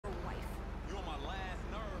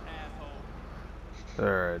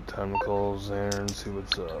Alright, time to call Xander and see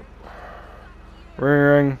what's up. Ring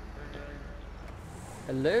ring.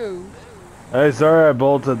 Hello? Hey, sorry I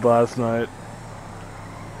bolted last night.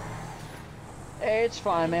 Hey, it's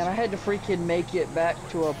fine, man. I had to freaking make it back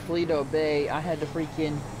to a Paleto Bay. I had to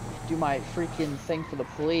freaking do my freaking thing for the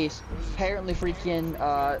police. Apparently,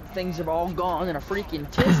 freaking, things have all gone in a freaking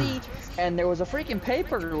tizzy, and there was a freaking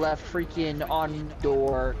paper left freaking on the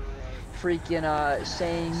door, freaking,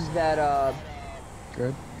 saying that,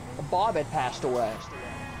 Good. Bob had passed away.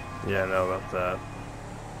 Yeah, I know about that.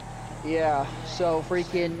 Yeah, so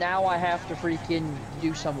freaking now I have to freaking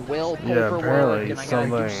do some will Yeah, paperwork, apparently and I gotta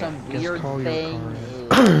do something- some Just weird call your thing.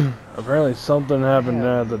 car Apparently something happened Yeah.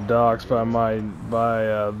 down at the docks by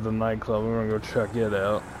the nightclub. We're gonna go check it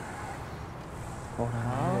out. Hold on,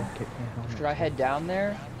 Huh? get my helmet. Should I head down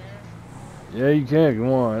there? Yeah, you can if you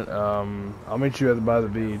want. I'll meet you by the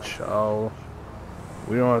beach.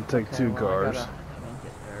 We don't have to take two well, cars. I gotta make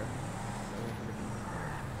it there.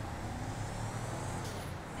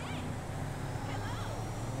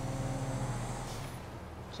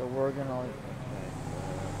 So we're gonna. Okay.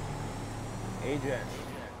 Agent,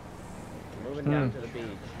 moving down to the beach.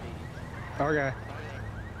 Okay. Alright.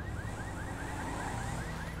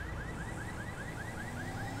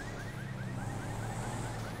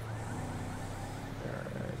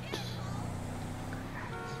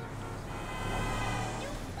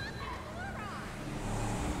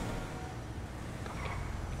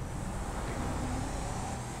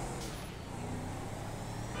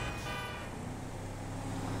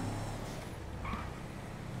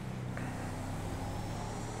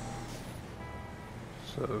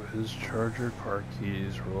 So his charger car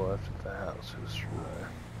keys were left at the house yesterday.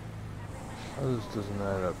 How this doesn't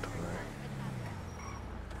add up to me.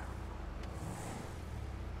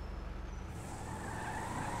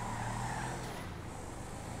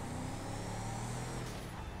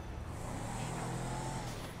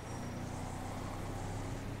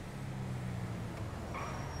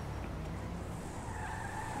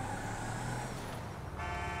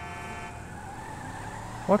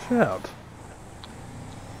 Watch out.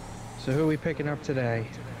 So who are we picking up today?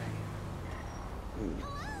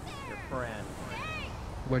 Your friend.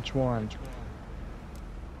 Which one?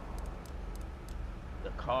 The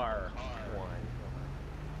car one.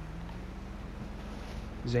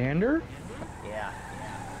 Xander? Yeah.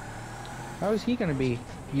 How is he gonna be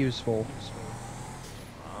useful?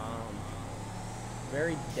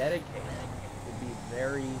 Very dedicated. Would be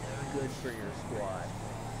very good for your squad.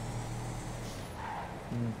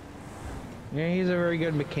 Yeah, he's a very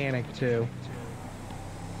good mechanic too.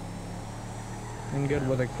 And good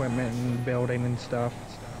with equipment and building and stuff.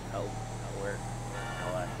 Oh, where?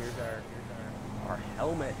 Oh, here's our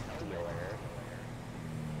helmet dealer.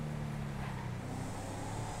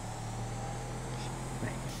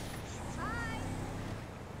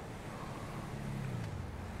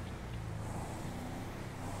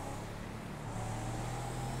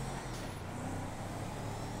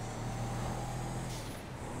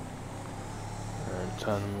 Alright,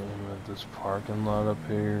 time to move at this parking lot up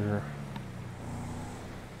here.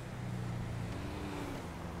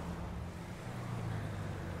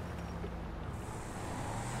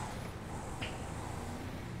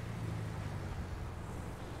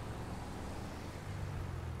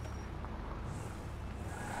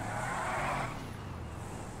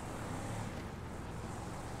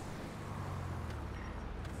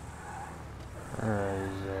 Alright,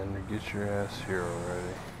 Xander, get your ass here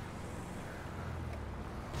already.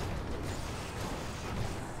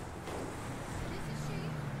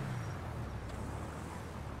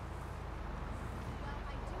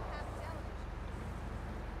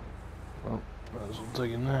 Well, might as well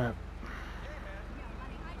take a nap.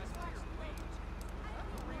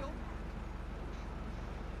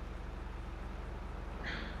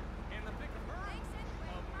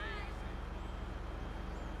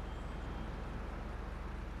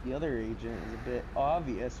 The other agent is a bit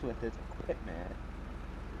obvious with his equipment.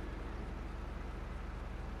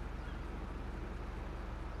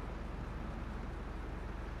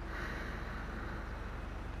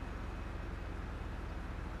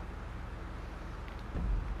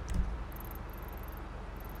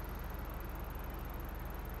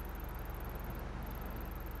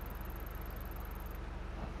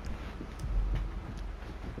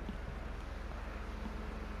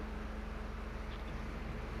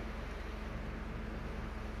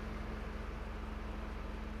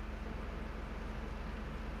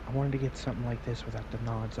 I wanted to get something like this without the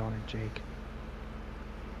nods on it, Jake.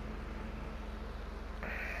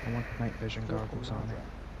 I want the night vision goggles on it.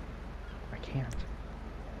 I can't.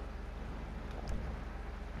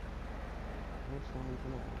 What fine for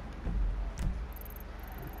now.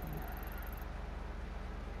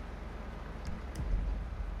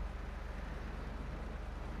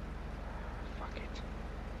 Fuck it.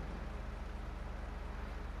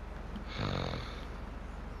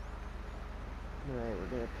 Alright, we're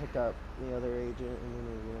gonna pick up the other agent and then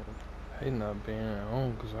we're gonna I hate not being at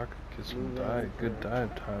home because I could get some move in good for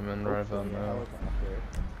dive time in right about hopefully a now. helicopter.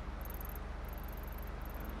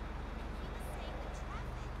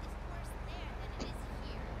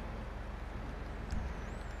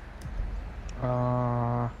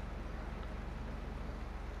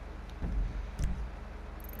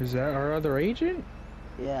 Is that our other agent?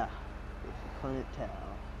 Yeah, if you couldn't tell.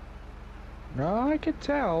 No, I could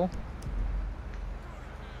tell.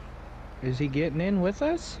 Is he getting in with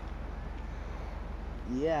us?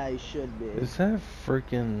 Yeah, he should be. Is that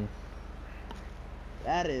freaking...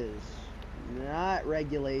 That is not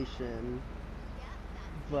regulation,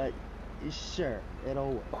 but sure,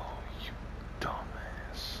 it'll work. Oh, you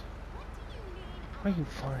dumbass. Why you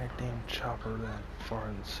flying a damn chopper that far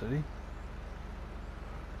in the city?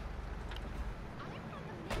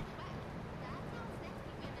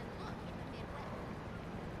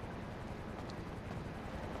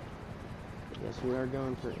 Yes, we are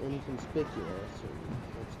going for inconspicuous, and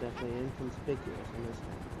it's definitely inconspicuous in this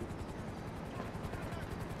town.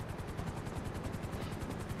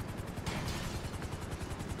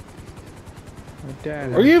 My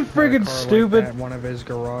dad Are you had a friggin' car like stupid? that in one of his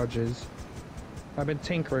garages. I've been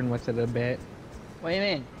tinkering with it a bit. What do you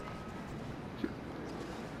mean?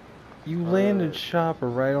 You landed chopper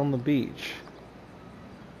right on the beach.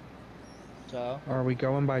 So? Are we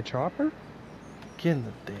going by chopper? Get in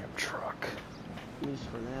the damn truck. At least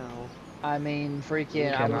for now. I mean,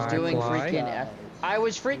 freaking, I Can was I doing fly? freaking, I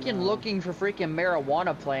was freaking No. looking for freaking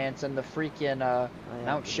marijuana plants in the freaking,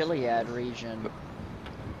 Mount Chiliad region.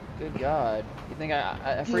 Good God. You think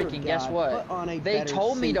I Dear freaking, guess God, what? put on a They better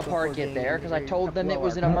told me suit to before park it getting there in because here. I told them Blow it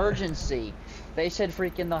was an our- emergency. They said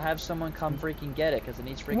freaking they'll have someone come freaking get it because it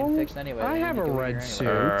needs freaking Well, fixed anyway. I They have need to a go red here suit.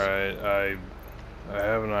 anyway. Alright, I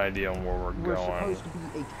have an idea on where we're We're going. supposed to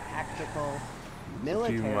be a tactical A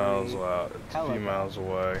military. few miles out. It's a few miles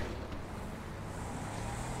away.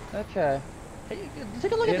 Okay. Hey,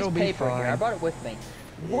 take a look at It'll this be paper here. I fine. brought it with me.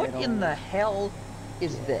 What It'll- in the hell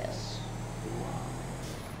is this?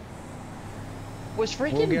 Was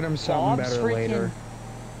freaking get him something Bob's better freaking, later.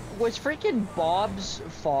 Was freaking Bob's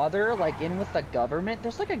father like in with the government?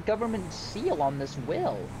 There's like a government seal on this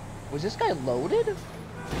will. Was this guy loaded?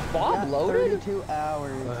 Bob Yeah, loaded? 32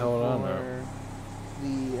 hours The hell I know. before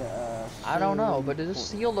the, I don't know, soon but does this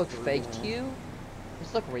point seal look we're fake gonna- to you? Does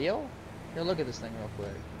this look real? Here, look at this thing real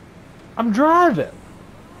quick. I'm driving!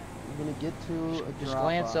 We're gonna get to a Just drop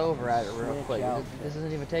glance off over and at it real switch quick. outfits. This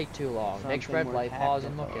doesn't even take too long. Next Something red more light, pause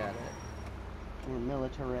and look tactical. at it. We're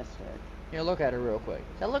militaristic. Here, look at it real quick.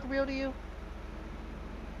 Does that look real to you?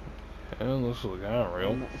 Yeah, it looks like kind of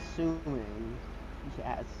real. I'm assuming he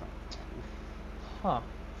has something. Huh.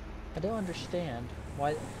 I don't understand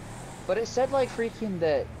why. But it said like freaking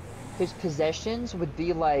that his possessions would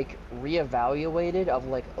be like reevaluated of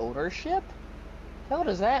like ownership. The hell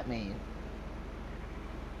does that mean?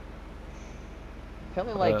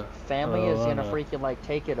 Apparently, like family is I gonna know. freaking like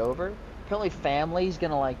take it over. Apparently, family's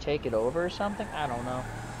gonna like take it over or something. I don't know.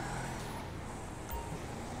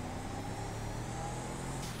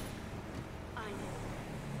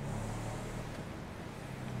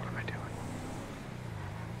 What am I doing?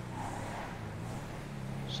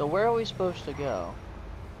 So where are we supposed to go?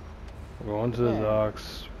 We're going to the Yeah.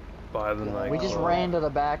 docks by the nightclub. We just ran to the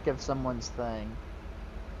back of someone's thing.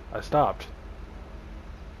 I stopped.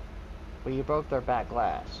 Well, you broke their back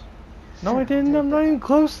glass. No, I didn't. I'm not even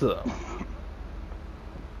close to them.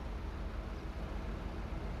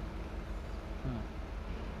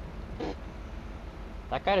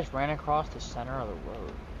 That guy just ran across the center of the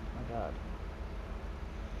road. Oh my God.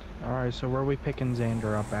 Alright, so where are we picking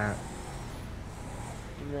Xander up at?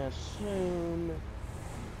 We're gonna assume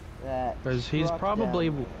that. Because he's truck probably...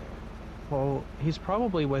 down Well, he's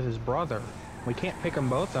probably with his brother. We can't pick them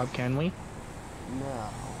both up, can we? there. No.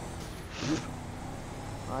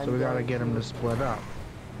 So we gotta going get him to split up.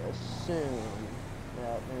 assume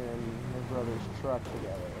that they're in their brother's truck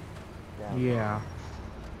together. Down Yeah.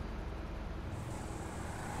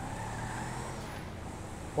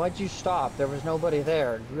 Why'd you stop? There was nobody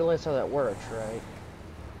there. You realize how that works, right?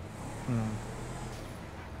 Hmm.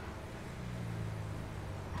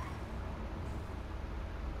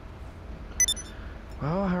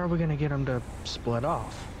 Well, how are we gonna get them to split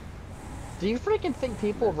off? Do you freaking think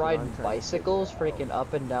people That's what ride I'm trying to bicycles figure out. freaking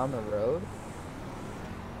up and down the road?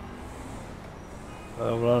 I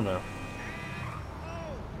don't know.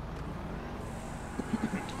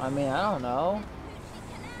 I mean, I don't know.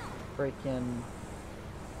 Freaking.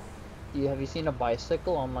 Have you seen a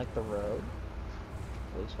bicycle on like the road?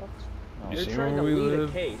 Police officer? No. You They're see trying where to we lead live?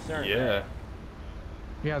 a case, aren't Yeah.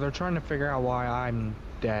 Yeah, they're trying to figure out why I'm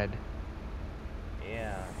dead. they?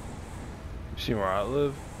 Yeah. You see where I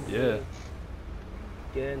live? Let Yeah. me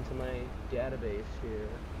Get into my database here.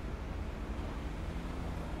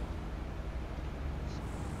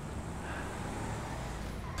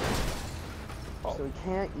 So we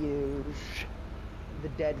can't use the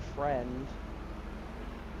dead friend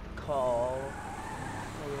to call.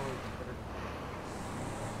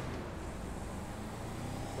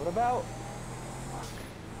 What about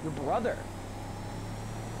your brother?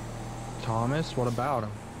 Thomas, what about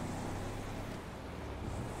him?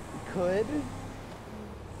 We could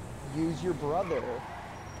use your brother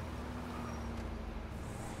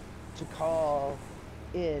to call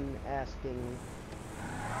in asking.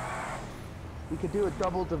 We could do a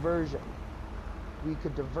double diversion. We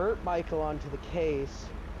could divert Michael onto the case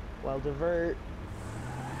while divert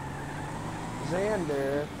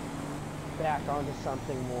Xander back onto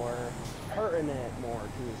something more pertinent, more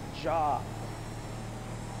to his job.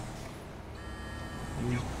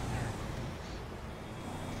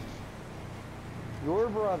 Your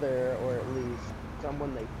brother, or at least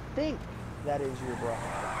someone they think that is your brother,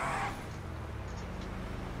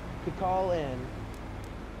 could call in.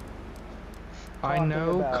 I talking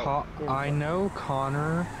know about I info. know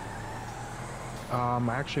Connor.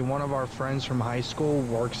 Actually, one of our friends from high school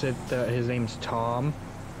works at his name's Tom.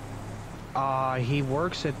 He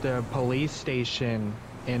works at the police station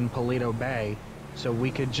in Paleto Bay, so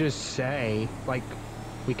we could just say, like,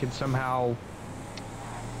 we could somehow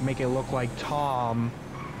make it look like Tom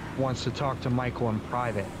wants to talk to Michael in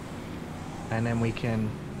private, and then we can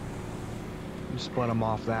split them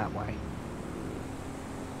off that way.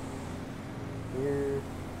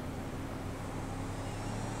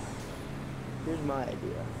 Here's my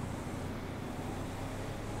idea.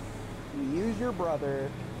 You use your brother.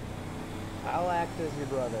 I'll act as your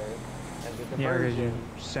brother as a Yeah, 'cause you diversion,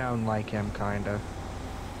 sound like him, kinda.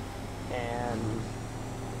 and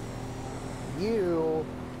you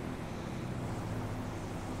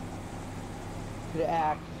could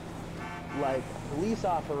act like a police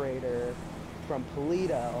operator from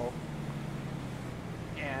Paleto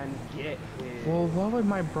and get his. Well, what would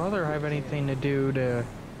my brother have anything to do to...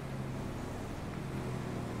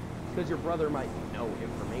 Because your brother might know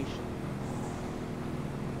information.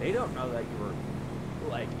 They don't know that you were,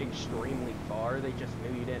 like, extremely far. They just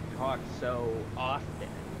knew you didn't talk so often.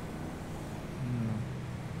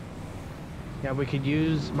 Yeah, we could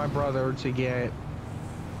use my brother to get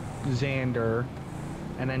Xander,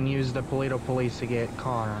 and then use the Paleto police to get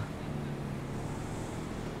Connor.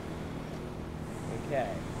 Okay.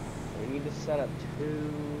 We need to set up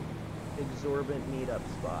 2 exorbitant meetup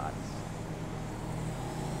spots.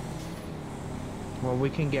 Well,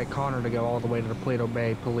 we can get Connor to go all the way to the Paleto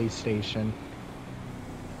Bay police station.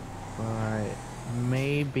 But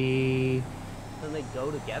maybe... Then they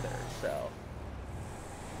go together, so.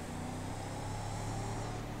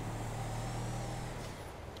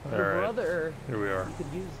 Your Alright. brother, Here we are. you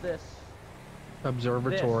could use this.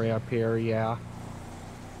 Observatory up here, yeah.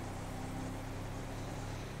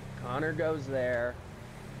 Connor goes there.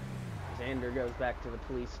 Xander goes back to the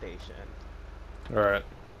police station. Alright.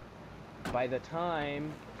 By the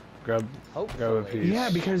time, Grab a hopefully, piece. Yeah,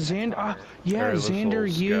 because Xander... Alright, let's roll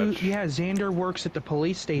sketch. Yeah, Xander works at the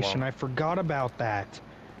police station. Well. I forgot about that.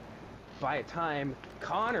 by the time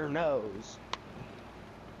Connor knows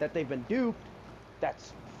that they've been duped,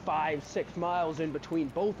 that's 5-6 miles in between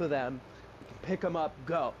both of them. You can pick them up,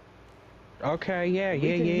 go. Okay, yeah, We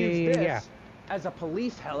can use yeah. this as a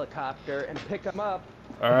police helicopter and pick them up.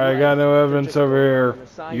 Alright, I got no They're evidence just over going here. on an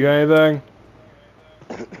assignment. You got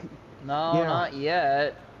anything? No, Yeah. not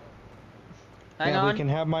yet. Hang Yeah, on. we can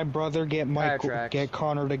have my brother get tracks. get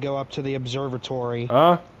Connor to go up to the observatory,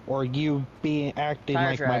 Huh? or you be acting Tire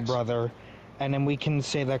like my tracks. brother, and then we can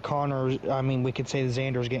say that Connor. I mean, we could say that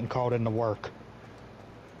Xander's getting called into work,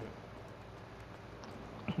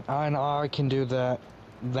 and I can do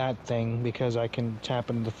that thing because I can tap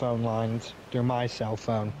into the phone lines through my cell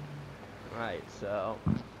phone. Right, so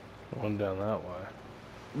One down that way.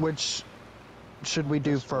 Which should we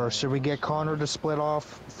do first? Should we get Connor to split off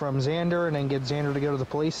from Xander and then get Xander to go to the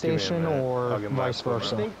police Give me a station, minute. or I'll get my vice equipment. I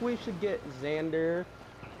versa? think we should get Xander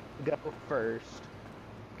to go first.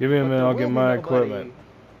 Give me a But minute, there I'll will get be my nobody equipment.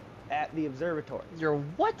 at the observatory. Your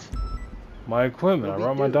what? My equipment. I What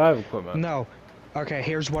brought we my do. dive equipment. No. Okay,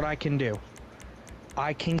 here's what I can do.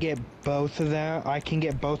 I can get both of them. I can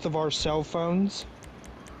get both of our cell phones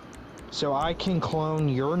So I can clone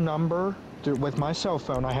your number with my cell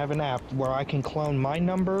phone. I have an app where I can clone my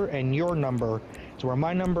number and your number. So where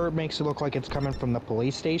my number makes it look like it's coming from the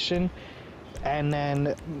police station, and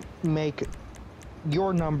then make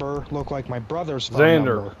your number look like my brother's phone Xander.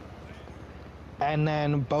 number. And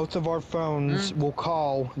then both of our phones will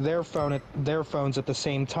call their phones at the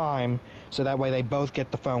same time, so that way they both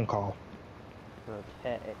get the phone call.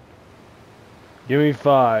 Okay. Give me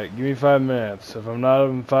 5 minutes. If I'm not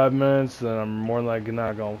in 5 minutes, then I'm more than likely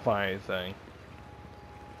not gonna find anything.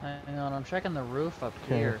 Hang on, I'm checking the roof up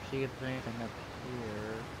here. See if there's anything up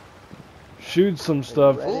here. Shoot some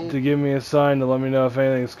stuff ready? to give me a sign to let me know if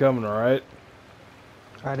anything's coming, alright?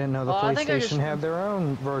 I didn't know the I police think I station just- had their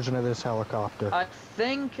own version of this helicopter. I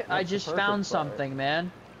think I That's the just perfect found part. something,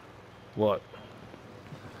 man. What?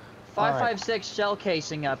 5.56 shell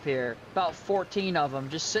casing up here. About 14 of them,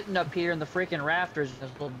 just sitting up here in the freaking rafters in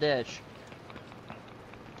this little ditch.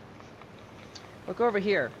 Look over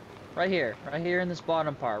here. Right here in this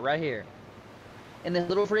bottom part, right here. In this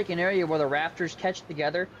little freaking area where the rafters catch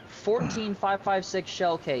together, 14 5.56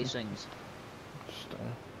 shell casings.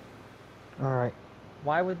 Interesting. Alright,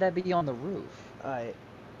 Why would that be on the roof? I.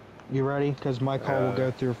 you ready? Because my call will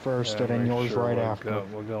go through first, Yeah, and then make yours sure right we'll after.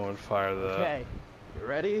 we'll go and fire that. Okay. You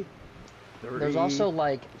ready? There's also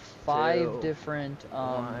like 5 2, different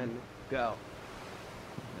 1, go.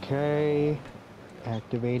 Okay,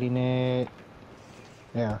 activating it.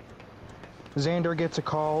 Yeah. Xander gets a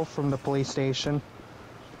call from the police station.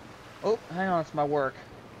 Oh, hang on, it's my work.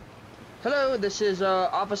 Hello, this is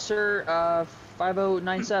Officer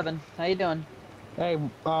 5097. How you doing? Hey,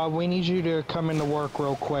 we need you to come into work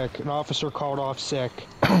real quick. An officer called off sick.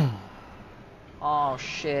 Oh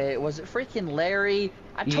shit, was it freaking Larry?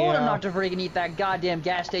 I told him Yeah. not to freaking eat that goddamn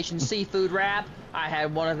gas station seafood wrap. I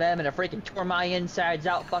had one of them and it freaking tore my insides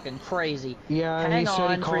out fucking crazy. Yeah, Hang he said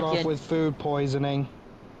on, he called off freaking- with food poisoning.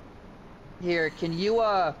 Here, can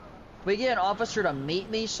we get an officer to meet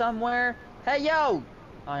me somewhere? Hey, yo!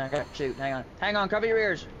 Oh, I gotta shoot, hang on, cover your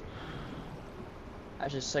ears. I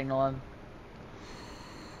should signal him.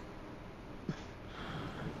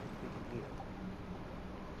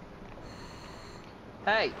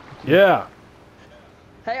 Hey! Yeah.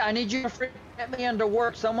 Hey, I need you to freaking get me into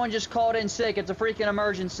work. Someone just called in sick. It's a freaking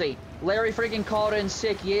emergency. Larry freaking called in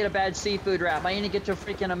sick. He ate a bad seafood wrap. I need to get to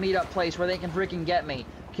freaking a meetup place where they can freaking get me.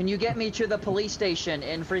 Can you get me to the police station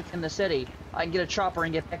in freaking the city? I can get a chopper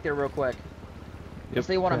and get back there real quick. If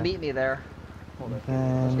they want to Okay. meet me there. Let's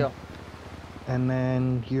And, go. and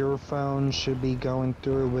then your phone should be going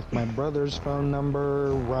through with my brother's phone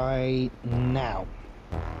number right now.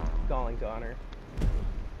 Calling Connor.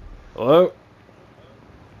 Hello?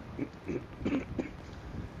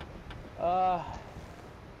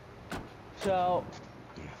 So,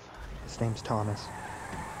 His name's Thomas.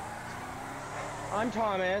 I'm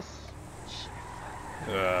Thomas. On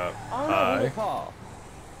a Hi. little call.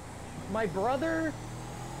 My brother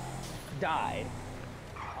died.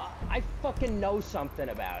 I fucking know something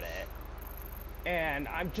about it. And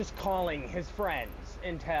I'm just calling his friends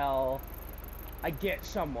until I get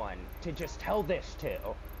someone to just tell this to.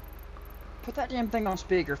 Put that damn thing on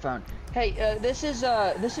speakerphone. Hey, this is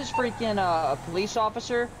freaking a police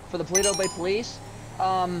officer for the Paleto Bay Police.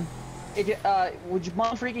 Would you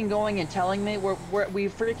mind freaking going and telling me we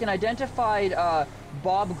freaking identified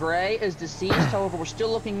Bob Gray as deceased? However, we're still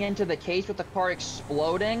looking into the case with the car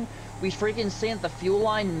exploding. We freaking seen that the fuel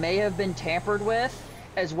line may have been tampered with,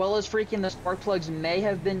 as well as freaking the spark plugs may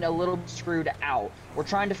have been a little screwed out. We're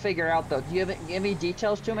trying to figure out though. Do you have any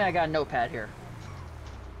details to me? I got a notepad here.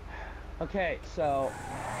 Okay, so,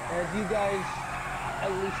 as you guys,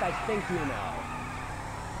 at least I think you know,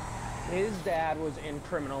 his dad was in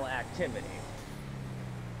criminal activity.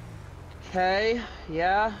 Okay,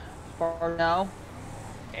 yeah, far now.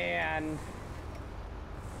 And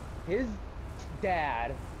his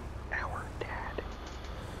dad, Our dad.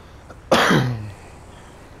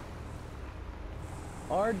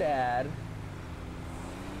 our dad,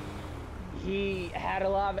 he had a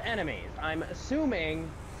lot of enemies. I'm assuming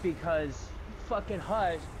because fucking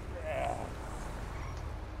Hush,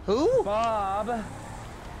 Who? Bob.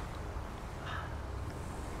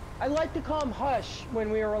 I like to call him Hush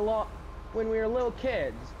when we were little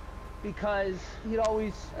kids, because he'd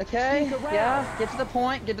always Okay, sneak around. yeah, get to the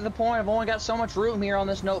point, I've only got so much room here on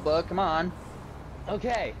this notebook, come on.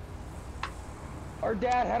 Okay. Our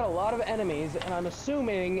dad had a lot of enemies, and I'm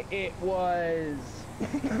assuming it was...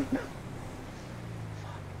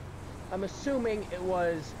 I'm assuming it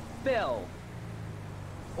was Phil.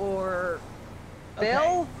 Or... Phil?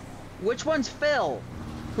 Okay. Which one's Phil?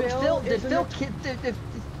 Phil Phil, did isn't Phil it-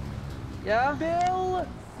 yeah?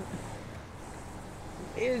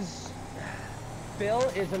 Phil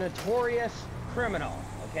is a notorious criminal,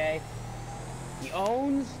 okay? He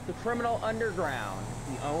owns the criminal underground.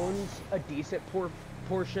 He owns a decent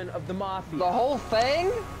portion of the mafia. The whole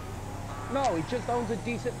thing? No, he just owns a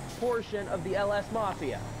decent portion of the LS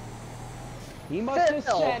Mafia. He must have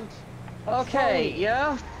Phil. sent a Okay, phony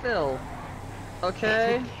yeah, Phil.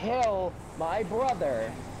 Okay. to kill my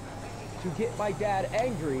brother to get my dad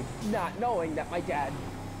angry, not knowing that my dad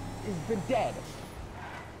has been dead.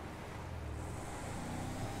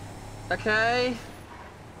 Okay.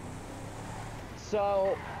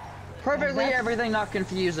 So, Perfectly that's- everything not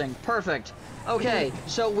confusing. Perfect. Okay,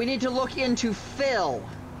 so we need to look into Phil.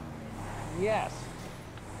 yes.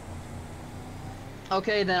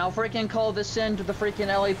 Okay, then I'll freaking call this in to the freaking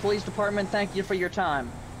LA Police Department. Thank you for your time.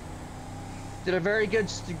 Did a very good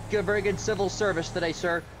civil service today,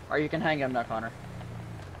 sir. Or you can hang him now, Connor.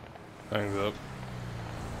 Hangs up.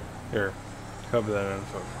 Here, cover that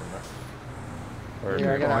info for me. Or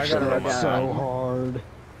Yeah, I gotta write down. So hard.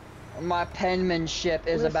 My penmanship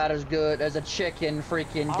is about as good as a chicken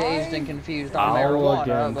freaking dazed and confused on I'll look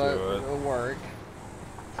marijuana, into but it. it'll work.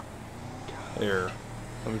 Here,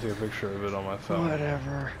 let me take a picture of it on my phone.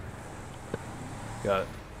 Whatever. Got it.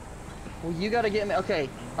 Well, you gotta get me. Okay,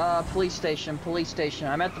 police station.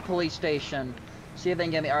 I'm at the police station. See if they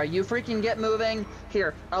can get me. Alright, you freaking get moving.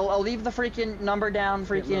 Here, I'll leave the freaking number down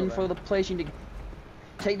freaking for the place you need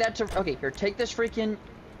to. Take that to. Okay, here, take this freaking.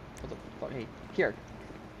 What the fuck? Hey, here.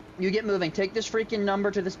 You get moving. Take this freaking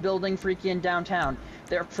number to this building freaking downtown.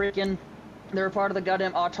 They're a part of the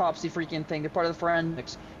goddamn autopsy freaking thing. They're part of the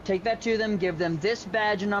forensics. Take that to them, give them this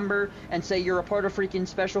badge number, and say you're a part of freaking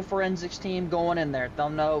special forensics team going in there. They'll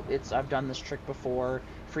know I've done this trick before.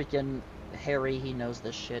 Freaking Harry, he knows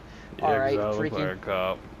this shit. Yeah, Alright, 'cause I look like freaking. a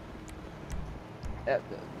cop.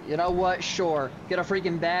 You know what? Sure. Get a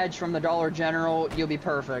freaking badge from the Dollar General. You'll be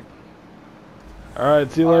perfect.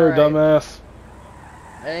 Alright, see you later, Alright. dumbass.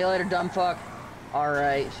 See you later, dumb fuck.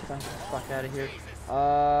 Alright, see if I can get the fuck out of here.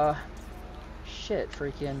 Shit,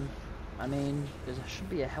 freaking. I mean, there should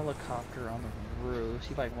be a helicopter on the roof.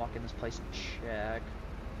 See if I can walk in this place and check.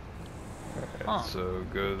 Huh. So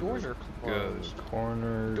go to Doors the, are go to closed. the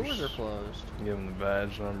corners. Doors are closed. Give him the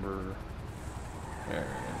badge number. There.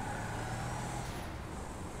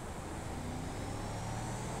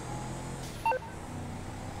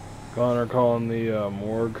 Connor calling the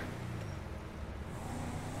morgue.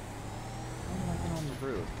 How am I getting on the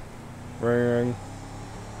roof? Ring ring.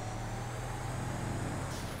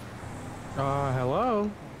 Hello?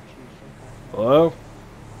 Hello?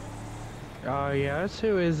 Yes,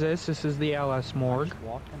 who is this? This is the LS Morgue. Just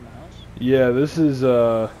walk in the house? Yeah, this is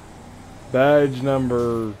badge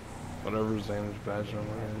number whatever Xander's badge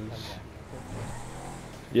number is.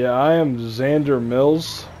 Yeah, I am Xander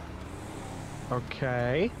Mills.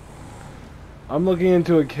 Okay. I'm looking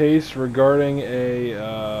into a case regarding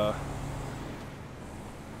a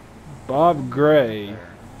Bob Gray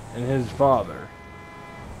and his father.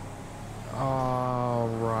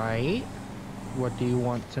 Alright. What do you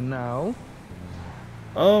want to know?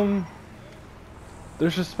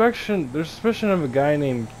 There's suspicion of a guy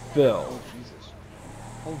named Phil. Oh, Jesus.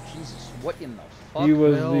 Oh, Jesus. What in the fuck? He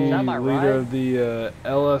was Phil? the Is that my leader ride? of the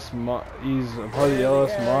he's a part of the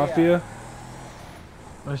LS Mafia.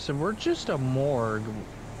 Listen, we're just a morgue.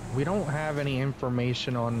 We don't have any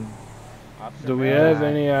information on... Do we have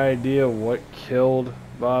any idea what killed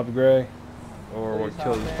Bob Gray? Or what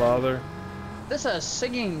killed his father? This a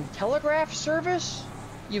singing telegraph service?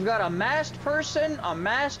 You've got a masked person,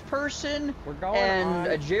 We're going and on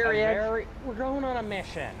a geriatric. we're going on a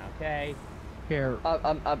mission, okay? Here, Are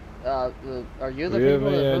you the Do we have people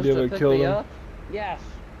any that idea supposed to what pick killed me him? up? Yes.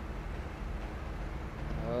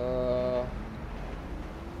 Are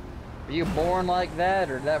you born like that,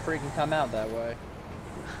 or did that freaking come out that way?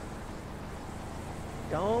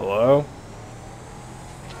 Don't. Hello?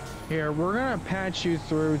 here, we're gonna patch you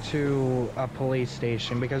through to a police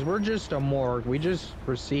station because we're just a morgue. We just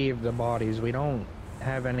received the bodies. We don't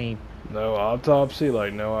have any... No autopsy,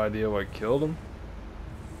 like no idea what killed him?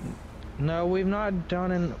 No, we've not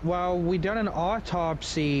done an... Well, we done an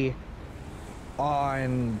autopsy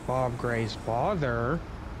on Bob Gray's father.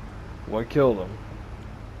 What killed him?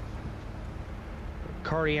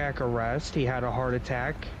 Cardiac arrest. He had a heart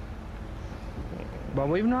attack. But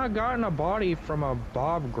we've not gotten a body from a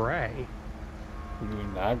Bob Gray.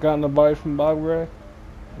 You've not gotten a bite from Bob Gray?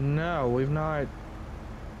 No, we've not...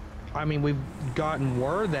 I mean, we've gotten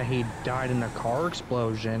word that he died in a car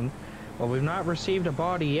explosion, but we've not received a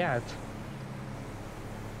body yet.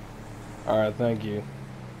 Alright, thank you.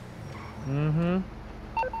 Mm-hmm.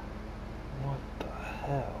 What the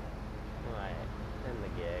hell? Right. In the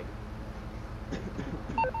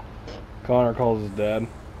Connor calls his dad.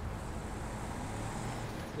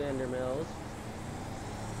 Xander Mills.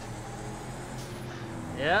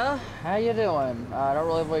 Yeah, how you doing? I don't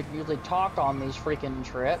really usually talk on these freaking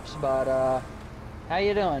trips, but how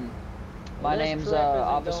you doing? My This name's trip isn't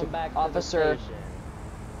Officer going back to the Officer station.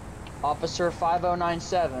 Officer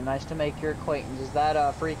 5097. Nice to make your acquaintance. Is that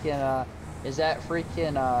freaking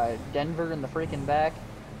Denver in the freaking back?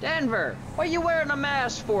 Denver, what are you wearing a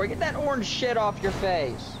mask for? Get that orange shit off your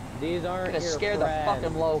face. These aren't Gonna your scare friends. the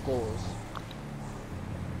fucking locals.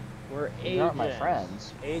 We're agents. They aren't my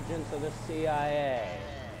friends. Agents of the CIA.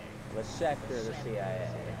 Of a sector of the CIA.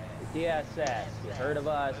 The DSS. You heard of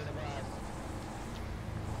us?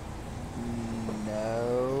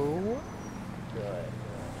 No. Good.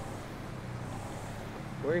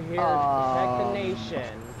 We're here to protect the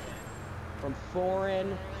nation from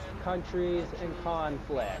foreign countries and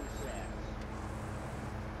conflicts.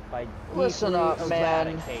 By Listen deeply up, man.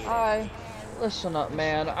 eradicating. Listen up,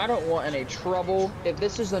 man. I don't want any trouble. If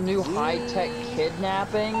this is a new high-tech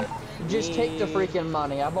kidnapping, just take the freaking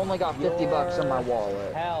money. I've only got 50 bucks in my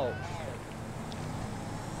wallet. Help.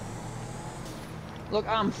 Look,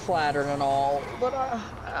 I'm flattered and all, but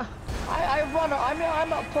I'm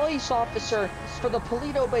a police officer for the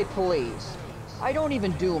Paleto Bay Police. I don't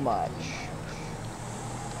even do much.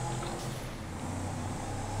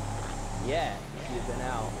 Yet, you've been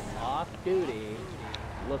out off duty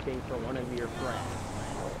looking for one of your friends.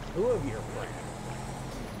 Two of your friends.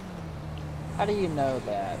 How do you know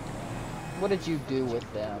that? What did you do with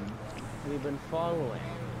them? We've been following.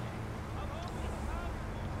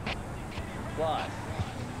 Plus,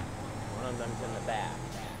 one of them's in the back.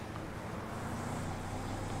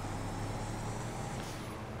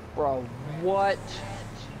 Bro, what?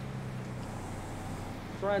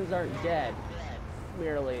 Friends aren't dead.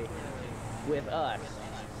 Merely with us.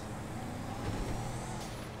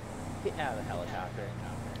 Get out of the helicopter.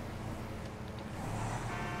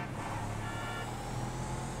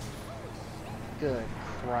 Good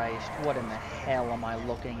Christ, what in the hell am I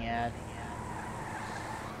looking at?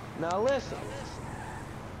 Now listen.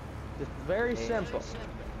 It's very simple.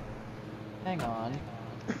 Hang on.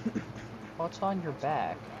 What's on your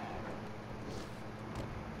back?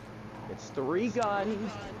 It's 3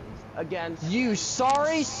 guns against... You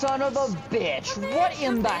sorry son of a bitch! What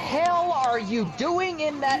in the hell are you doing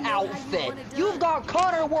in that outfit? You've got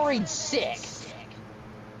Connor worried sick!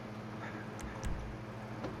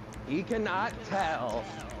 He cannot tell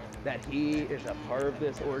that he is a part of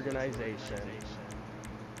this organization.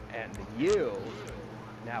 And you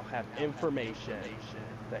now have information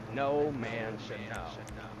that no man should know.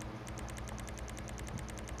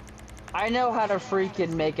 I know how to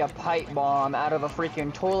freaking make a pipe bomb out of a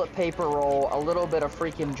freaking toilet paper roll, a little bit of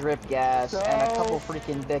freaking drip gas, and a couple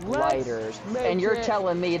freaking Bic lighters. And you're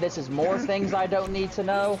telling me this is more things I don't need to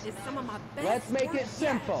know? Let's make it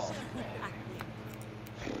simple.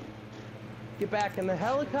 Get back in the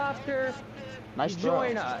helicopter. Nice You throw.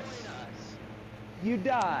 join us. You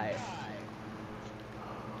die.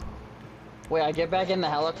 Wait, I get back in the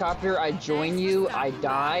helicopter, I join you, I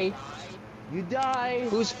die? You die.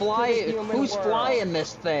 Who's to the flying? human Who's world. flying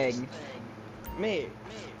this thing? Me.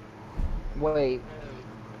 Wait,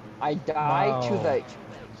 I die to No. the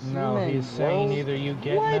No, human he's saying world? either you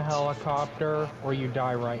get in What? the helicopter or you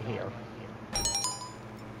die right here.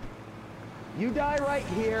 You die right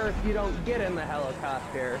here if you don't get in the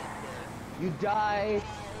helicopter. You die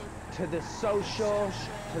to the social,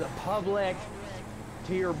 to the public,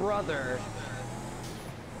 to your brother.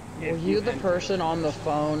 Were If you the enter. person on the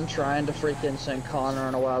phone trying to freaking send Connor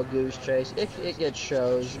on a wild goose chase? It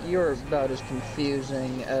shows you're about as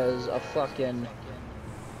confusing as a fucking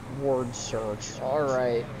word search.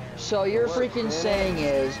 Alright. So you're freaking saying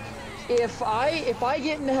is, if I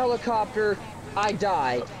get in the helicopter, I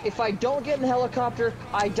die. If I don't get in the helicopter,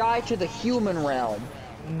 I die to the human realm.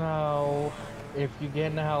 No, if you get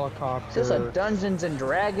in the helicopter... Is this a Dungeons and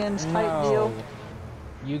Dragons type no. deal?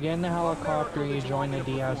 You get in the helicopter, you join the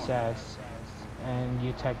DSS, and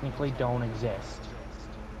you technically don't exist.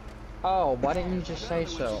 Oh, why didn't you just say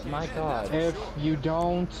so? My god. If you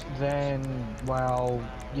don't, then, well,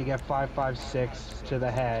 you get 556 to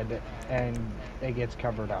the head, and it gets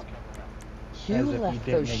covered up. You as if you left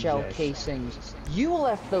didn't those shell exist. casings. You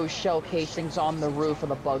left those shell casings on the roof of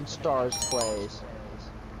the Bug Stars place.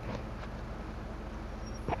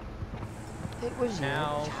 It was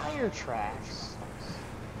Now- your tire tracks.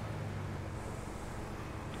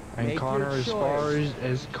 And Make Connor, your as far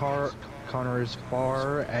choice. Connor, as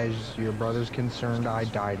far as your brother's concerned, I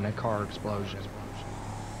died in a car explosion.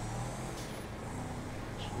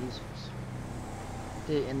 Jesus.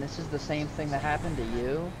 And this is the same thing that happened to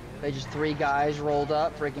you? They just 3 guys rolled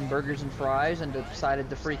up, freaking burgers and fries, and decided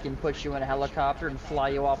to freaking put you in a helicopter and fly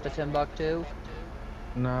you off to Timbuktu?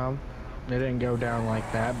 No, it didn't go down like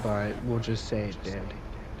that, but we'll just say it did.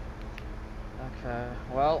 Okay,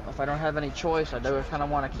 well, if I don't have any choice, I do kind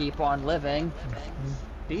of want to keep on living.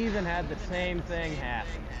 Steven had the same thing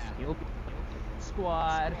happen. He'll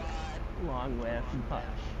squad along with Hush.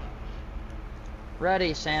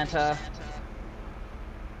 Ready, Santa.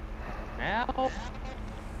 Now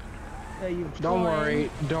that you've Don't joined-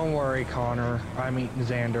 don't worry, Connor. I mean,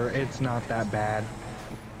 Xander, it's not that bad.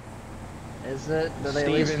 Is it? Do they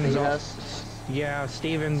at least Steven's feed all, us? yeah,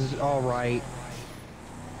 Steven's all right.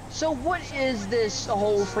 So what is this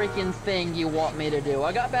whole freaking thing you want me to do?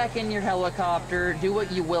 I got back in your helicopter, do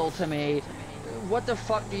what you will to me. What the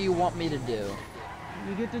fuck do you want me to do?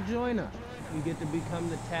 You get to join us. You get to become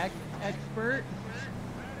the tech expert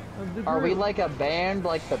of the group. Are we like a band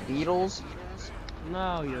like the Beatles?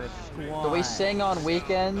 No, you're a squad. Do we sing on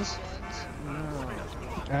weekends? No.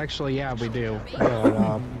 Actually, yeah, we do.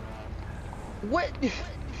 But, What? I mean,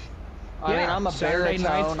 Yeah, I'm a Saturday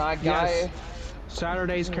baritone. nights, I yes.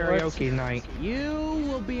 Saturday's karaoke night. You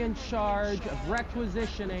will be in charge of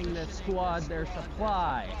requisitioning the squad their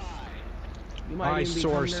supply. You might I even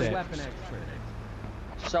become source their it. weapon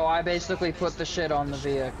expert. So I basically put the shit on the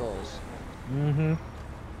vehicles. Mm-hmm.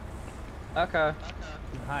 Okay.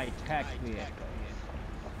 High-tech vehicles.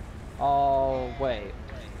 Oh, wait.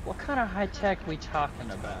 What kind of high tech we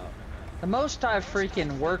talking about? The most I've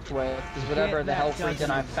freaking worked with is whatever Shit the hell that freaking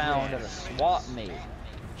I doesn't found at a exist. swap meet.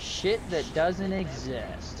 Shit that doesn't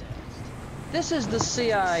exist. This is the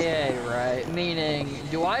CIA, right? Meaning,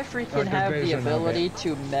 do I freaking A have the division of ability it.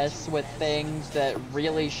 to mess with things that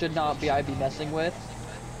really should not be I be messing with?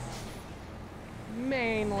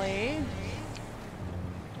 Mainly.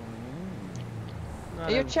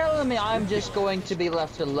 Not You're a- telling me I'm just going to be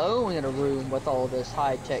left alone in a room with all this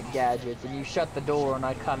high-tech gadgets, and you shut the door and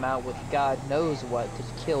I come out with God knows what to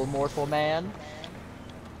kill mortal man?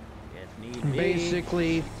 if need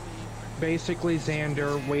be. Basically,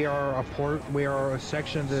 Xander, we are a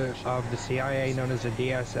section of the CIA known as the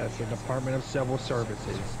DSS, the Department of Civil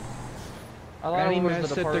Services. I thought Any it was mess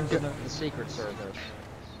the that they're Department go- of the Secret Service.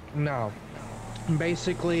 No.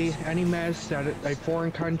 Basically, any mess that a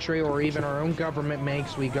foreign country or even our own government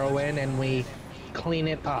makes, we go in and we clean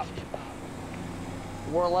it up.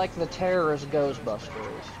 We're like the terrorist Ghostbusters.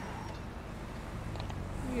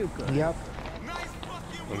 You could. Yep.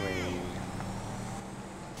 I mean,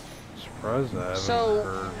 surprised I haven't So,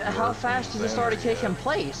 heard how word fast from has it started Xander taking yet.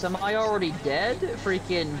 place? Am I already dead?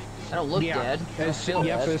 Freaking, I don't look dead. I don't feel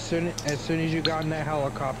Yep. dead. As soon as you got in that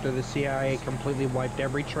helicopter, the CIA completely wiped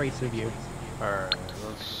every trace of you. Alright,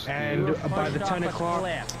 let's And do- by the Punched 10 off a o'clock,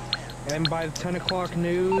 cliff. and by the 10 o'clock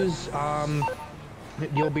news,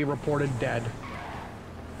 you'll be reported dead.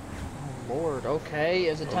 Lord, okay.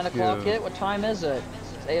 Is it 10 Let's o'clock give- yet? What time is it?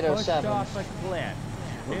 It's Pushed 8:07. off a cliff.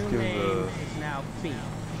 Let's New give name the- is now Phoenix.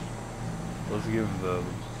 Let's give the Toledo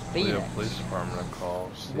Phoenix. Police Department a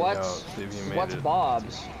call. See What's see if he made what's it.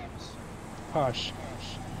 Bob's? Hush.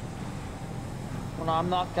 Well, no, I'm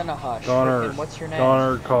not gonna hush. Connor. Frickin', what's your name?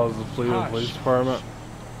 Connor calls the Toledo Hush. Police Department.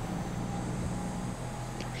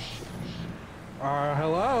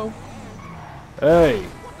 Hello? Hey,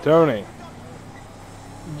 Tony.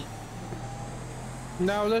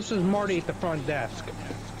 No, this is Marty at the front desk.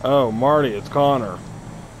 Oh, Marty, it's Connor.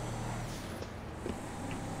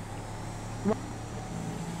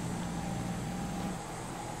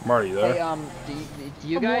 Marty, there? Hey, do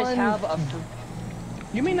you guys One- have a?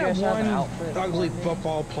 You mean You that guys have an one outfit ugly for me?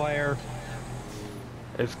 football player?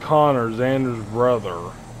 It's Connor, Xander's brother.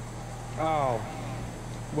 Oh.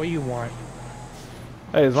 What do you want?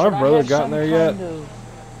 Hey, has my Should I brother have gotten some there yet? kind of-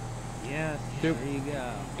 Yes, Dude. there you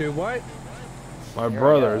go. Do what? My Here we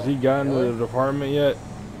brother, go. has he gotten Really? to the department yet?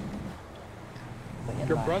 What in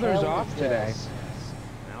Your the brother's hell off is today. this?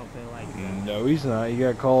 I don't feel like that. No, he's not. He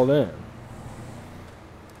got called in.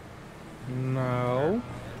 No.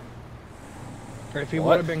 If he What?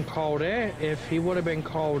 would have been called in,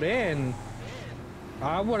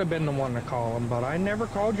 I would have been the one to call him, but I never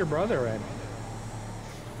called your brother in.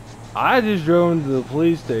 I just drove him to the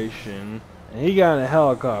police station, and he got in a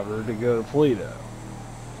helicopter to go to Toledo.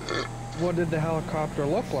 What did the helicopter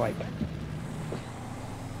look like?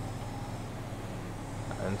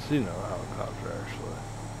 I didn't see no helicopter, actually.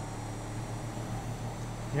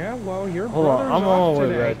 Yeah, well, your Hold on, brother's I'm off on my way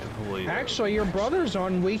today. back to Toledo. Actually, your brother's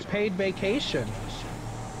on week paid vacation.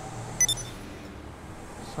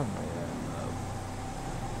 Something like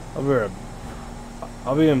that.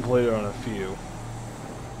 I'll be in Toledo in a few.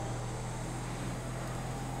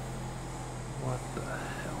 What the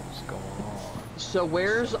hell's So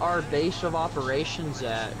where's our base of operations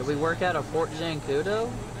at? Do we work out of Fort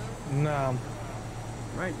Zancudo? No.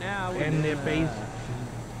 Right now, we're And the doing base.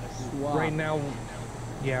 a swap. Right now,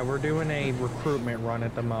 yeah, we're doing a recruitment run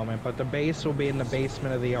at the moment, but the base will be in the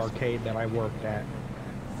basement of the arcade that I worked at.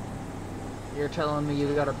 You're telling me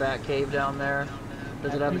you got a bat cave down there?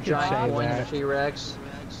 Does it have You a could giant say coin and a that. T-Rex?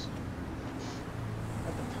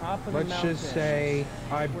 At the top of the Let's mountain, just say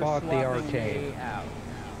I we're bought the swapping arcade. way out.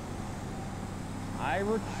 I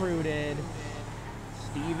recruited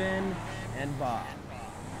Steven and Bob.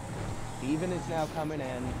 Steven is now coming in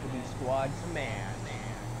to be squad command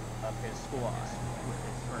of his squad with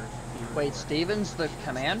his first few Wait, Steven's the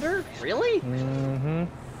commander? Really? Mm-hmm.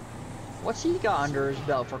 What's he got under his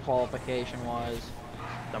belt for qualification-wise?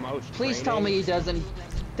 the most Please tell me he doesn't...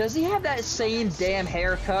 Does he have that same damn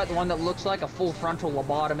haircut, the one that looks like a full frontal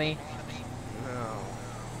lobotomy? No.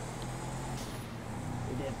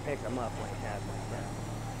 We did pick him up when he had like that.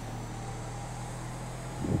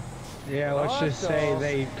 Yeah, let's just say Also-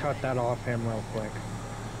 they cut that off him real quick.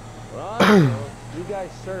 Well, you guys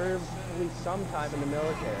served at least some time in the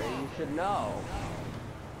military. You should know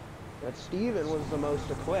that Steven was the most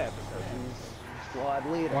equipped as he's squad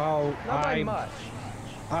leader. Well, Not by I- much.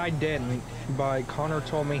 I didn't, but Connor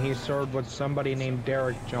told me he served with somebody named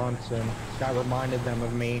Derek Johnson. That reminded them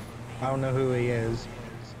of me. I don't know who he is.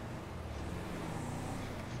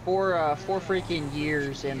 Four freaking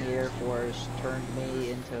years in the Air Force turned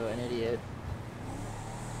me into an idiot.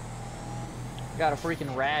 Got a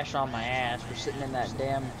freaking rash on my ass for sitting in that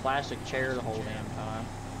damn plastic chair the whole damn time.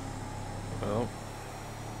 Well,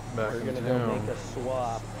 back We're in gonna go town. make a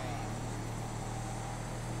swap.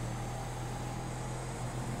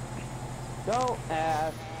 Don't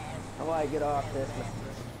ask how I get off this.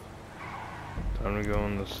 Time to go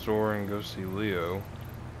in the store and go see Leo.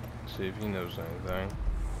 See if he knows anything.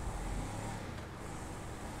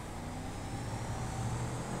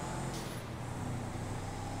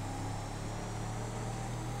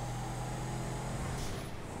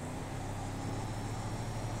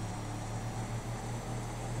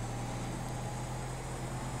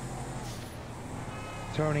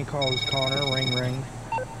 Tony calls Connor, ring ring.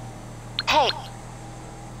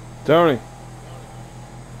 Tony,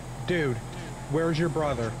 Dude, where's your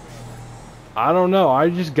brother? I don't know. I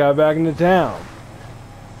just got back into town.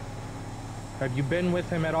 Have you been with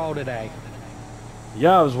him at all today?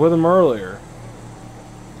 Yeah, I was with him earlier.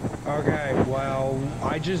 Okay, well,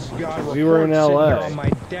 I just got a report We were in sitting LA. here on my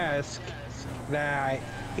desk that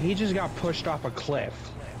he just got pushed off a cliff.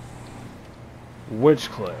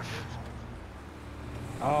 Which cliff?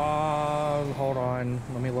 Hold on.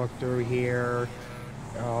 Let me look through here.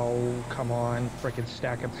 Oh, come on. Frickin'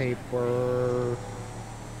 stack of paper.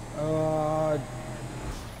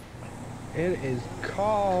 It is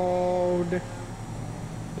called... Is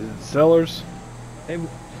it Sellers?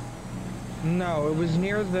 No, it was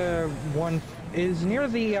near the one... It is near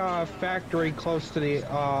the, factory close to the,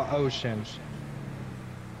 ocean.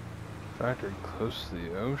 Factory close to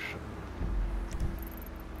the ocean.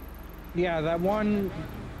 Yeah, that one...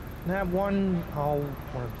 Oh,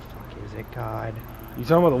 where the fuck is it, God? You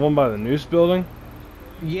talking about the one by the Noose building?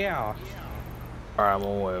 Yeah. Alright, I'm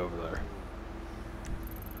on my way over there.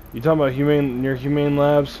 You talking about near Humane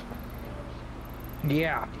Labs?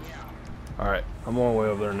 Yeah. Alright, I'm on my way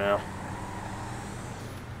over there now.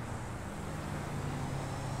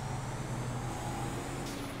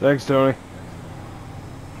 Thanks, Tony.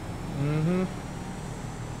 Mm-hmm.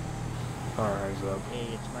 Alright, hangs up. Hey,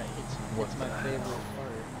 it's my favorite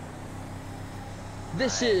part.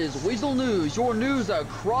 This is Weasel News, your news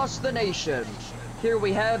across the nation. Here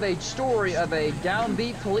we have a story of a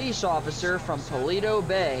downbeat police officer from Toledo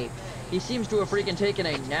Bay. He seems to have freaking taken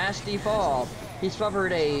a nasty fall. He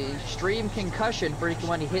suffered a extreme concussion freaking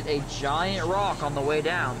when he hit a giant rock on the way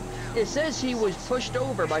down. It says he was pushed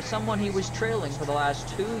over by someone he was trailing for the last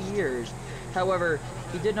 2 years. However,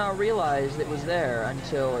 he did not realize it was there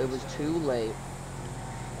until it was too late.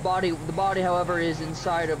 The body, however, is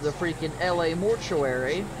inside of the freaking LA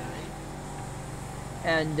mortuary.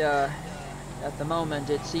 And, at the moment,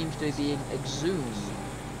 it seems to be being exhumed.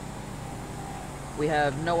 We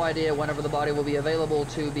have no idea whenever the body will be available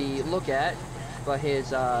to be looked at, but his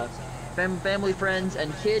family, friends,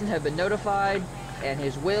 and kin have been notified, and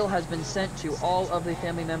his will has been sent to all of the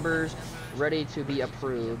family members, ready to be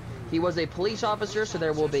approved. He was a police officer, so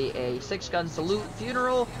there will be a 6-gun salute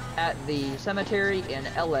funeral at the cemetery in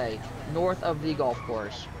LA, north of the golf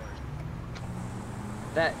course.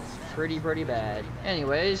 That's pretty bad.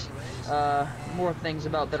 Anyways, more things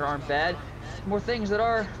about that aren't bad. More things that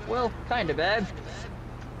are, well, kinda bad.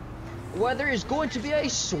 weather is going to be a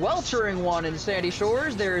sweltering one in Sandy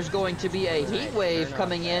Shores. There is going to be a heat wave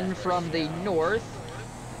coming in from the north.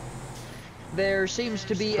 There seems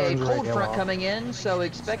to be a cold front coming in, so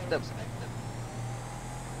expect them.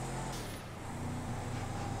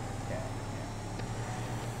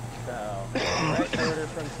 So, fresh order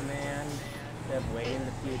from command. Instead of waiting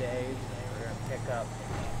a few days, we're gonna pick up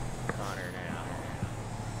Connor now.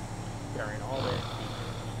 During all this heat.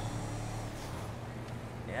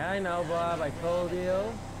 Yeah, I know, Bob. I told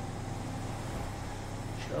you.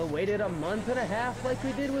 Should've waited a month and a half like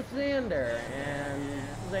we did with Xander, and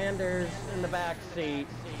Xander's in the back seat,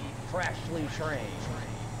 freshly trained.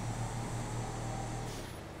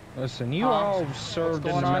 Listen, you all served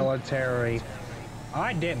in the military.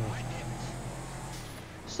 I didn't.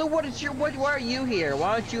 So why are you here?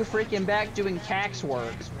 Why aren't you freaking back doing tax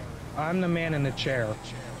work? I'm the man in the chair.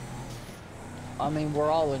 I mean, we're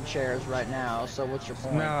all in chairs right now, so what's your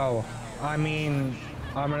point? No, I mean,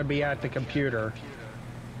 I'm gonna be at the computer,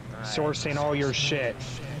 sourcing all your shit.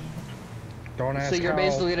 Don't ask. So you're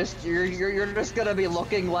basically just you're just gonna be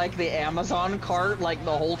looking like the Amazon cart like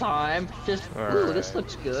the whole time. Just ooh, this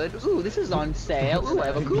looks good. Ooh, this is on sale. Ooh, I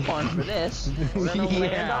have a coupon for this. We're gonna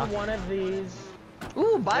land on one of these.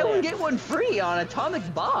 Ooh, buy one get one free on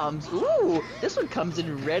atomic bombs. Ooh, this one comes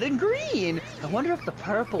in red and green. I wonder if the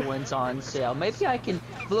purple one's on sale. Maybe I can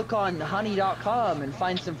look on honey.com and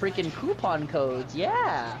find some freaking coupon codes.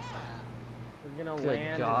 Yeah. We're gonna Good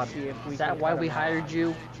land God. and see if we Is that can why cut we them hired off.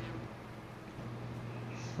 you?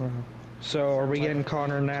 So, are we getting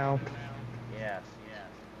Connor now? Yes.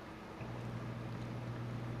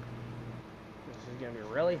 This is gonna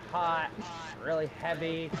be really hot, really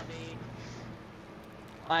heavy.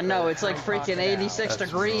 I know, it's like freaking 86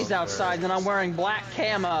 degrees outside and I'm wearing black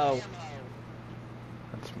camo.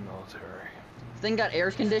 That's military. Thing got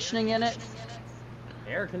air conditioning in it?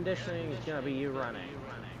 Air conditioning is gonna be you running.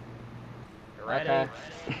 You ready? Okay.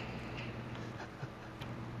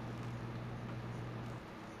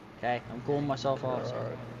 Okay, I'm cooling myself off.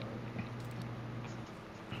 Sorry.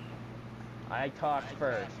 I talk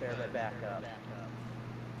first. Everybody back up.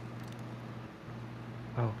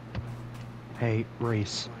 Oh. Hey,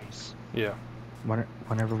 Reese. Yeah.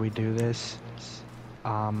 Whenever we do this,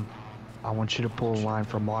 I want you to pull a line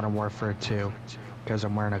from Modern Warfare 2, because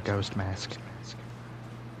I'm wearing a ghost mask.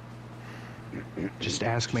 Just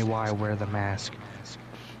ask me why I wear the mask.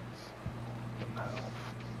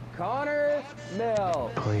 Connor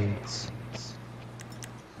Mill. Please.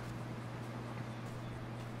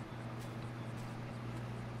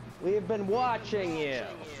 We've been watching you.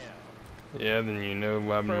 Yeah, then you know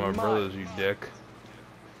what happened to my For brothers, you dick.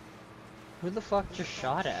 Who the fuck just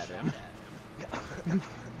shot at him?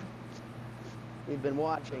 We've been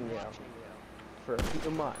watching you for a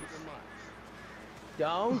few months.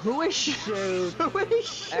 Don't Who is shoot Who is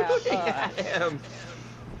shooting at him?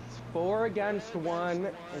 It's 4 against 1,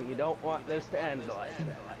 and you don't want this to end like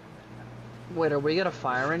that. Wait, are we gonna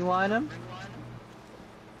firing line him?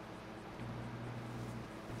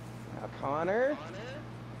 Now, Connor,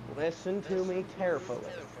 listen to me carefully.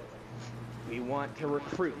 We want to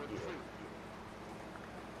recruit you.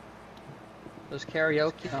 There's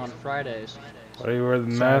karaoke on Fridays. Why do you wear the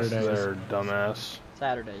mask Saturdays. there, dumbass?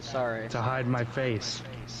 Saturdays, sorry. To hide my face.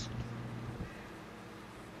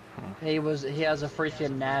 He has a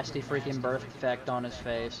freaking nasty freaking birth defect on his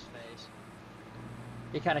face.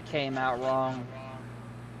 He kinda came out wrong.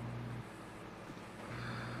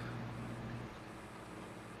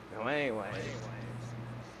 Now, anyways,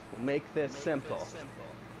 we'll make this simple.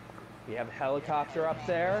 You have a helicopter up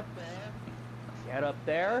there. Get up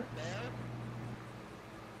there.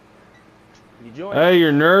 You join. Hey,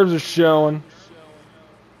 your nerves are showing.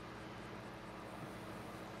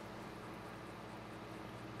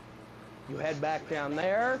 You head back down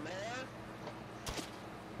there.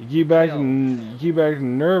 You keep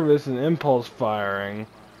acting nervous and impulse firing.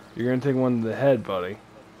 You're gonna take one to the head, buddy.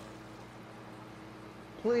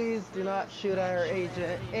 Please do not shoot at our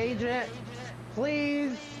agent. Agent,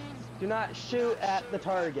 please do not shoot at the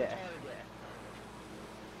target.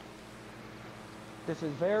 This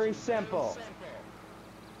is very simple.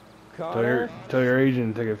 Connor, Tell your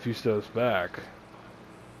agent to take a few steps back.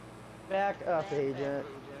 back up, agent.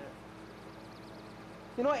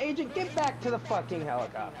 You know what, agent? Get back to the fucking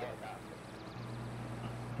helicopter.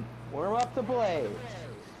 Warm up the blade.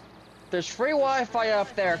 There's free Wi-Fi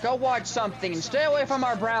up there. Go watch something and stay away from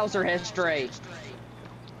our browser history.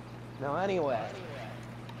 Now, anyway.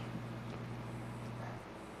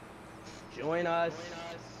 Join us.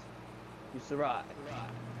 You survive.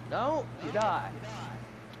 No, you die.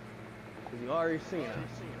 Because you already seen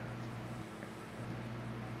us.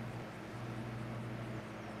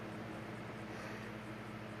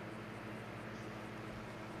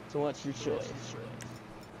 So what's your choice?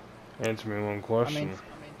 Answer me one question.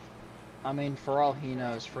 I mean, for all he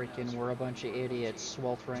knows, freaking, we're a bunch of idiots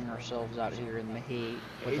sweltering ourselves out here in the heat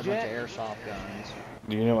with a bunch of airsoft guns.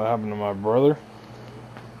 Do you know what happened to my brother?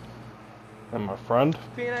 And my friend?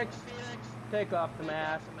 Phoenix, take off the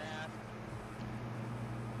mask.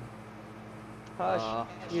 Hush,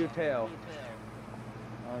 you too. Oh,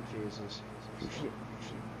 Jesus.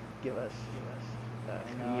 Give us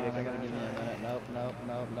Hang on, I gotta give me a minute. Nope, nope,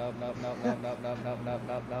 nope, nope, nope, nope, nope, nope, nope, nope, nope,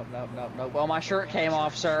 nope, nope, nope, nope, nope. Well, my shirt came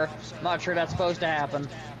off, sir. I'm not sure that's supposed to happen.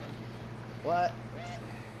 What?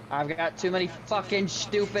 I've got too many fucking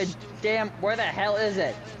stupid damn. Where the hell is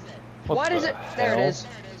it? What is the it? There it hell? is.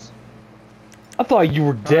 I thought you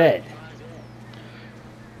were dead.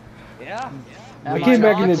 Yeah? I Am came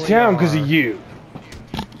back not? into town because of you.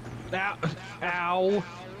 Ow. Ow.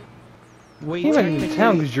 We Came back into technically,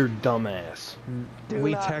 town because you're dumbass.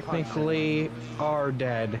 we technically are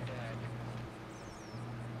dead.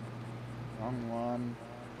 Wrong one.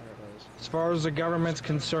 There it is. As far as the government's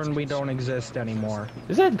concerned, we don't exist anymore.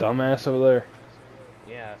 Is that dumbass over there?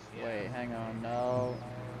 Yes. Wait, hang on. No.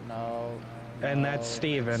 No. And no, that's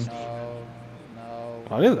Steven. No. No.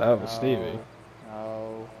 I knew that was no, Stevie.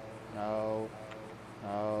 No. No.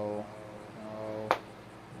 No. No. No.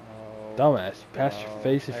 Dumbass, you passed your No.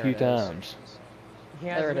 face a There few it is. times. He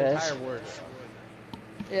has There an it is. entire word.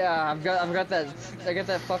 Yeah, I've got that. I got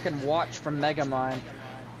that fucking watch from Megamind.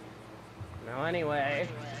 Now anyway,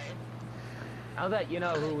 now that you know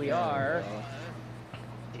who we are,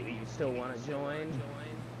 do you still want to join?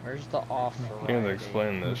 Where's the offer? You can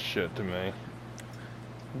explain this shit to me.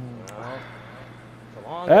 Well, it's a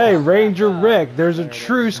long Hey, walk Ranger back up. Rick, there's a There it is.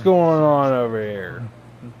 truce going on over here.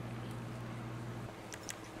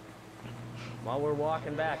 While we're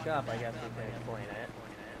walking back up, I guess we can explain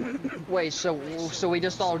it. Wait, so we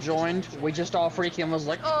just all joined? We just all freaking was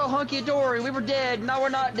like, oh, hunky dory, we were dead, now we're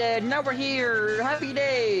not dead, now we're here, happy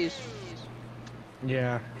days.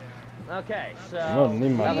 Yeah. Okay, so I'm gonna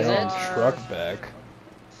need my That was damn it? truck back.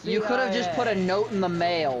 You could have just put a note in the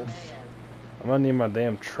mail. I'm gonna need my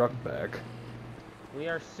damn truck back. We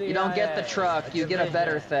are CIA. You don't get the truck, you get a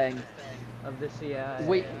better thing. Of the CIA.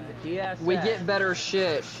 We- the DSS. We get better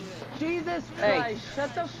shit. Jesus Hey. Christ!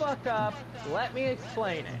 Shut the fuck up. Let me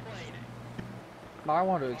explain it. I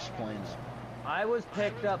want to explain it. I was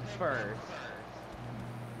picked up first,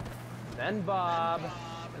 then Bob,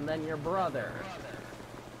 and then your brother.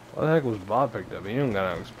 What the heck was Bob picked up? He don't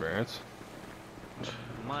got no experience.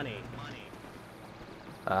 Money.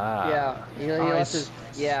 Ah. Yeah, he left his,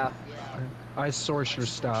 yeah. I source your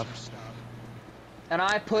stuff. And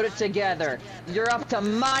I put it together. You're up to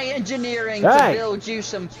my engineering Hey! to build you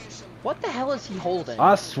some. What the hell is he holding?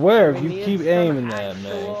 I swear, if We you need keep some aiming at me,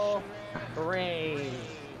 actual brains.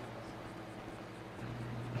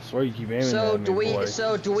 I swear you keep aiming So at me, do we? boy.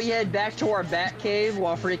 So do we head back to our bat cave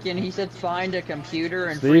while freaking he said find a computer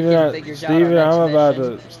and Steven, freaking figures out Steven, our I'm next about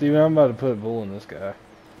mission? to, Steven, I'm about to put a bull in this guy.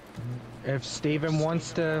 If Steven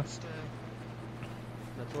wants to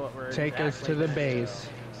That's what we're take us to the base.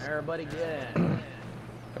 Everybody get in.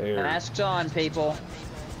 Here. Masks on, people.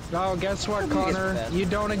 Oh, guess what, Let me get Connor? that. You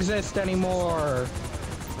don't exist anymore.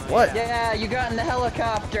 What? Yeah, you got in the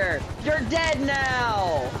helicopter. You're dead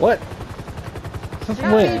now. What? Since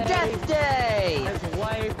Happy when? Death Day. Has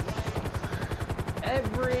wiped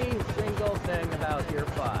every single thing about your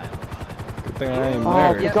file. Good thing I ain't Oh, I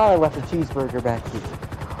married. Yep. forgot I left a cheeseburger back here.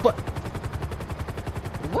 What?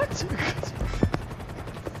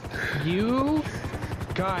 You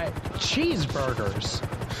got cheeseburgers,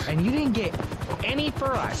 and you didn't get any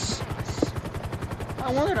for us.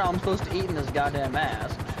 I wondered how I'm supposed to eat in this goddamn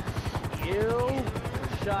mask. You were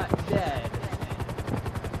shot dead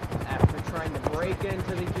after trying to break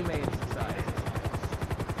into the Humane Society.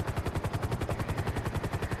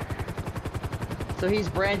 So he's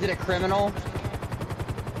branded a criminal.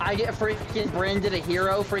 I get freaking branded a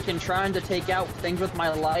hero, freaking trying to take out things with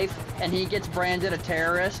my life, and he gets branded a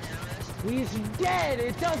terrorist. He's dead!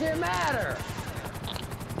 It doesn't matter!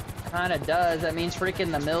 Kinda does. That means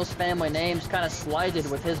freaking the Mills family name's kinda slighted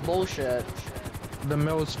with his bullshit. The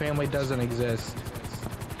Mills family doesn't exist.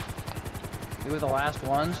 We were the last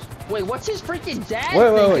ones. Wait, what's his freaking dad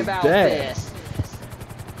Wait, think wait, about dad? this?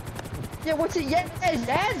 Yeah, what's it? Yeah, his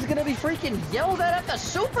dad's gonna be freaking yelled at the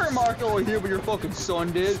supermarket. Oh, hear what your fucking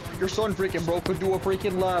son did. Your son freaking broke into a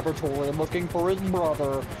freaking laboratory looking for his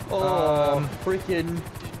brother. Oh, freaking.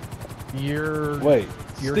 Your Wait,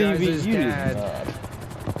 Your Stevie, guys' you dad. did not.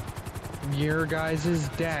 your guys'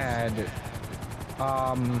 dad.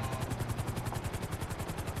 I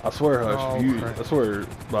swear, Hush, Oh, you, crap. I swear,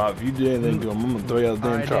 Bob, if you did anything to him, I'm gonna throw you out the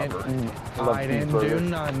damn I chopper. I didn't do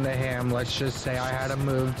nothing to him. Let's just say I had to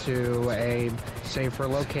move to a safer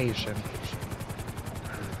location.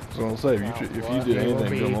 So I'll say, if you did anything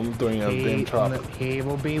to him, I'm throwing you out the damn chopper. He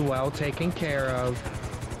will be well taken care of.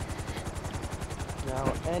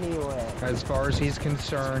 Now, anyway. As far as he's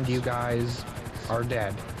concerned, you guys are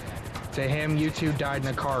dead. To him, you two died in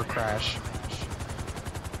a car crash.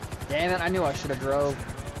 Damn it, I knew I should have drove.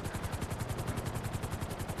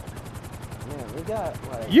 Man, we got,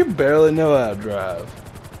 like... You barely know how to drive.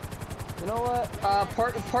 You know what?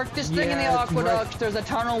 Park this thing in the Yeah, aqueduct. There's a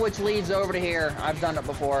tunnel which leads over to here. I've done it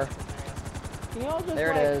before. Can y'all just,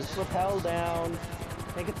 There it like, is. rappel down?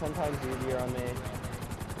 Make it sometimes easier on me.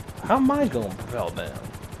 How am I gonna propel down?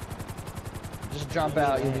 Just jump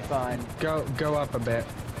out, you'll be fine. Go up a bit.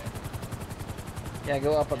 Yeah,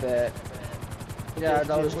 go up a bit. Yeah,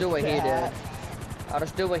 I'll just do what he did. I'll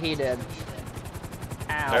just do what he did.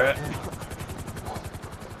 Ow. Alright.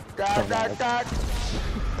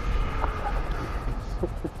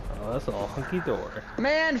 Oh, that's all hunky-dory.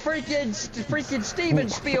 Man, freaking Steven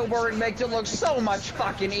Spielberg makes it look so much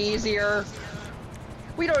fucking easier.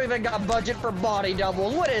 We don't even got budget for body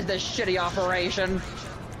doubles. What is this shitty operation?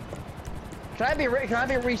 Can I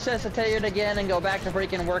be resuscitated again and go back to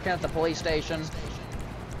freaking working at the police station?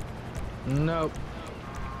 Nope.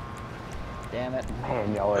 Damn it.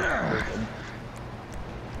 Man, y'all are stupid.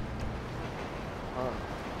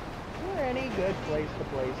 Is there any good place to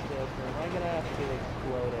place this, or am I gonna have to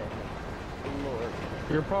explode it? Lord.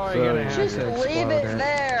 You're probably So- gonna have Just to explode leave it it.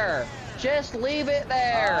 there. Just leave it I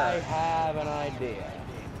there. have an idea.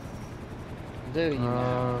 Do you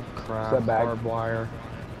know? Oh crap! Step back. Barbed wire.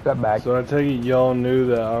 Step back. So I take it y'all knew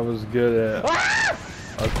that I was good at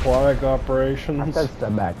aquatic I operations. said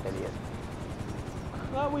step back, idiot.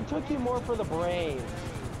 Well, we took you more for the brain.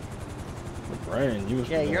 The brain, you was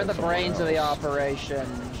Yeah, you're the someone brains of the else. operation.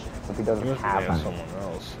 If he You doesn't must have be one. someone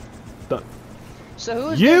else. So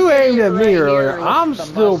who's You this aimed dude at me right earlier. here with I'm the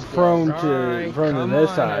still musket? prone Alright, to come this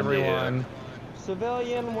on, idea. everyone.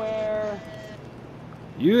 Civilian wear.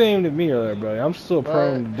 You aimed at me earlier, buddy. I'm still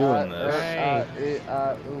prone to doing this.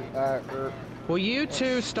 Will you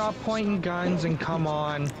two stop pointing guns and come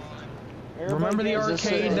on? Everybody Remember the gets this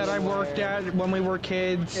arcade that I civilian worked wear. at when we were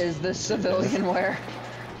kids? Is this civilian wear?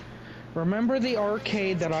 Remember the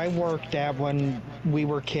arcade that I worked at when we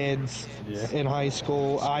were kids Yeah. in high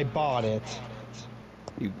school? I bought it.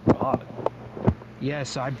 You bought it.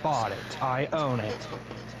 Yes, I bought it. I own it.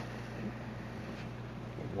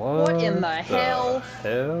 What in the hell?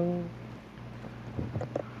 hell?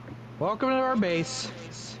 Welcome to our base.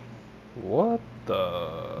 What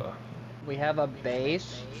the? We have a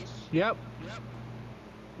base. Yep.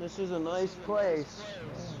 This is a nice place.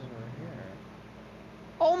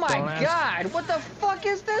 Oh my Don't ask- god, what the fuck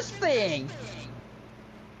is this thing?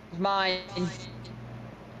 It's mine.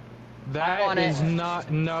 That want is it.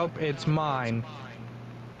 not. Nope, it's mine.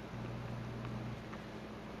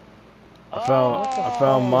 I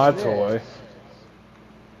found my toy.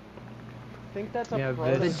 I think that's a Yeah,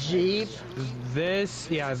 The this- Jeep. This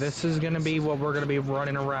is gonna be what we're gonna be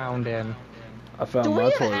running around in. I found Do we my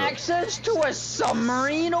have toy. access to a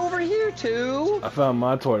submarine over here too? I found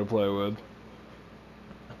my toy to play with.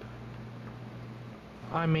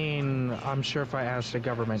 I mean, I'm sure if I asked the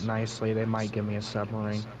government nicely, they might give me a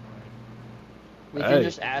submarine. We Hey. can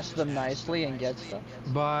just ask them nicely and get stuff.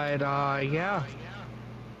 But, yeah.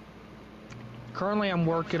 Currently, I'm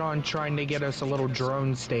working on trying to get us a little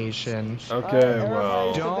drone station. Okay,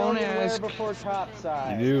 well, Don't civilian wear ask- before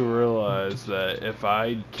topside. you do realize that if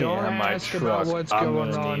I can't Don't have my ask about truck, what's I'm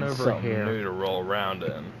going gonna on need over something here. new to roll around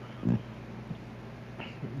in.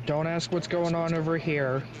 Don't ask what's going on over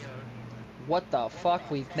here. What the fuck?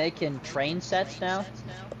 We making train sets now?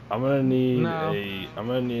 I'm gonna need No. I'm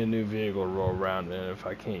gonna need a new vehicle to roll around in if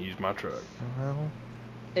I can't use my truck. Well,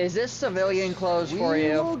 Is this civilian clothes for We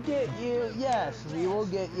you? will get you, yes, we will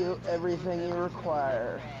get you everything you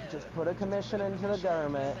require. Just put a commission into the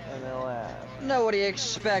government and they'll ask. Nobody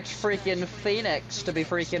expects freaking Phoenix to be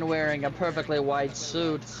freaking wearing a perfectly white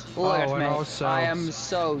suit. Look at and me. also- I am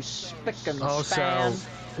so spick and also, span.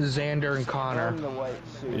 Xander and Connor, I'm the white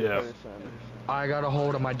suit Yeah. person. I got a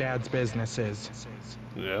hold of my dad's businesses.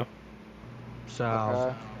 Yeah.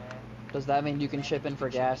 So, Does that mean you can chip in for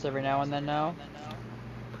gas every now and then now?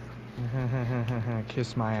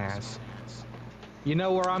 kiss my ass. You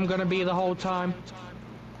know where I'm gonna be the whole time?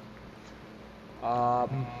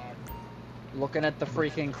 Looking at the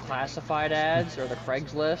freaking classified ads or the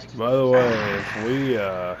Craigslist? By the way, if we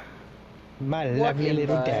My What lovely in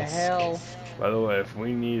little the desk. hell? By the way, if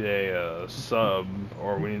we need a sub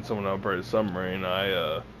or we need someone to operate a submarine,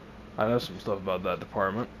 I know some stuff about that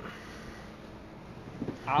department.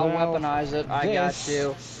 I'll Well, weaponize it. I got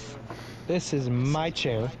you. This is my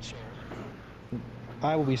chair.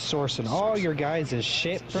 I will be sourcing all your guys'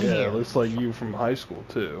 shit from Yeah, here. it looks like you from high school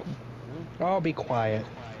too. I'll be quiet.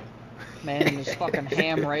 Man, and his fucking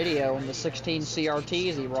ham radio and the 16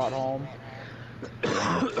 CRTs he brought home.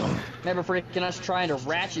 Remember freaking us trying to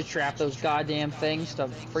ratchet trap those goddamn things to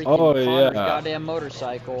freaking Connor's goddamn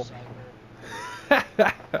motorcycle. Yeah,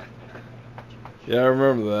 I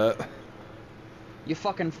remember that. You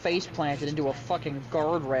fucking face planted into a fucking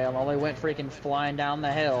guardrail while they went freaking flying down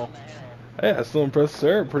the hill. Hey, I still impressed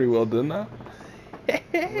Sarah pretty well, didn't I? At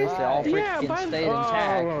least they all freaking stayed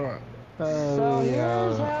intact. So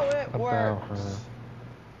here's how it works.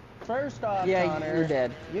 First off, Yeah, Connor, you're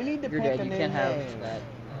dead. you need to You're pick dead. a You new can't have name. that.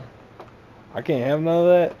 I can't have none of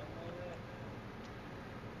that.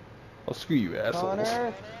 Oh, screw you, assholes.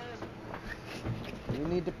 Connor, you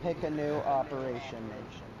need to pick a new operation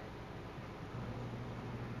nation.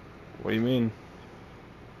 What do you mean?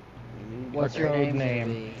 What's A your code name? name.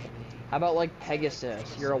 gonna be? How about like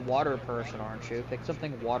Pegasus? You're a water person, aren't you? Pick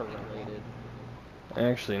something water related.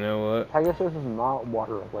 Actually, you know what? Pegasus is not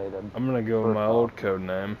water related. I'm gonna go with my First off. old code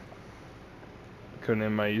name. Code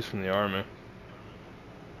name I used from the army.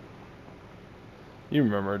 You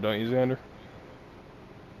remember it, don't you, Xander?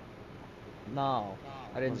 No,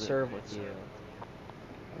 I didn't serve with you.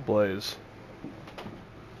 Blaze.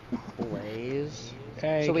 Blaze.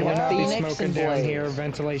 Hey, So we can have not be Phoenix smoking and down Blaze. here.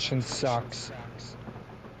 Ventilation sucks.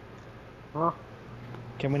 Huh?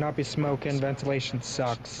 Can we not be smoking? Ventilation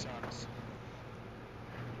sucks.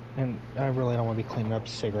 And I really don't want to be cleaning up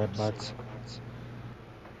cigarette butts.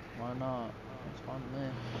 Why not? It's fun to me.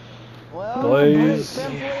 Well, Blaze.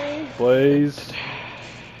 simply, Blaze.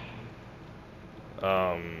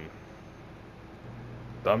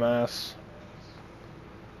 Dumbass.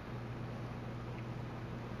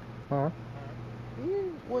 Huh? he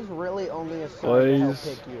was really only assigned to help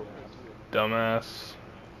Blaze. pick you. Dumbass.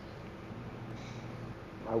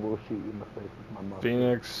 I will shoot you in the face with my musket.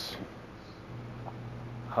 Phoenix.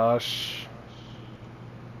 Hush.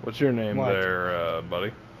 What's your name What? there,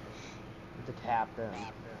 buddy? The captain.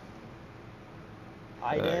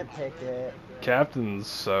 I didn't pick it. Captain's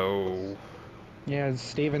so... Yeah,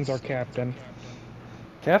 Steven's our captain.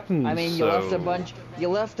 Captain's I mean, you so...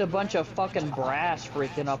 left a bunch of fucking brass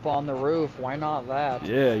freaking up on the roof. Why not that?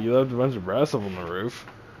 Yeah, you left a bunch of brass up on the roof.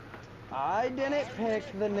 I didn't pick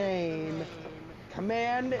the name.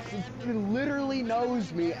 Command literally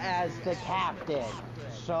knows me as the captain,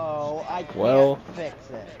 so I can't Well, fix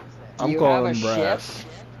it. Do I'm you calling have a him ship? brass.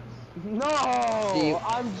 No! Do you-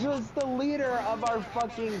 I'm just the leader of our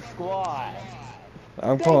fucking squad.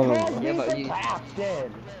 I'm They calling called him... me Yeah, but the you-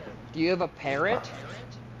 captain. Do you have a parrot?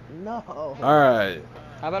 No. Alright,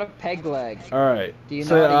 How about a peg leg? alright. Do you know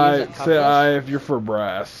Say how to use I, a say cutlass? I if you're for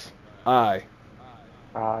brass. I.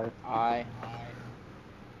 I.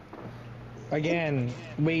 Again,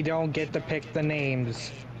 we don't get to pick the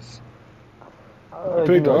names. You picked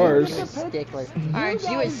you know, ours. You're a stickler. Aren't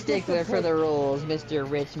you a guys get stickler to for pick- the rules, Mr.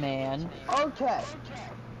 Rich Man? Okay.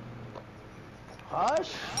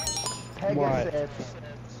 Hush. Pegasus.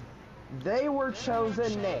 They were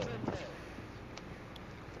chosen names.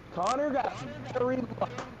 Connor got very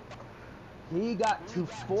lucky. He got to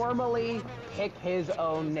formally pick his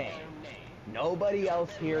own name. Nobody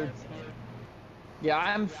else here did. Yeah,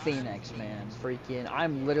 I'm Phoenix, man.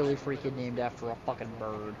 I'm literally freaking named after a fucking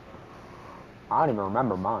bird. I don't even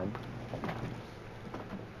remember mine.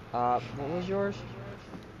 What was yours?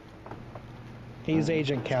 He's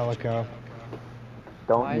Agent Calico.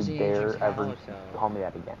 Don't Why is you he dare Agent ever Calico? call me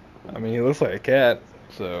that again. I mean, he looks like a cat,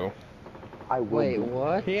 so... I will. Wait, do.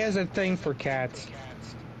 what? He has a thing for cats.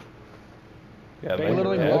 Yeah, They like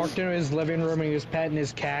literally cats. walked into his living room and he was petting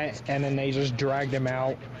his cat, and then they just dragged him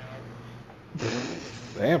out.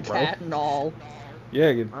 Damn, bro. Cat and all. Yeah,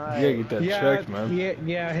 you gotta get that checked, man.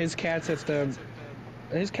 yeah, his cat's at the...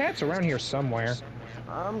 His cat's around here somewhere.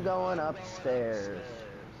 I'm going upstairs.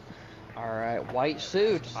 Alright, white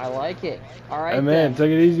suit. I like it. Alright, Hey, man, then.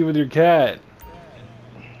 take it easy with your cat.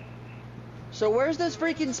 So where's this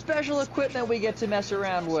freaking special equipment we get to mess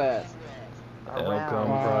around with? It'll Around. come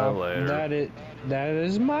probably later. That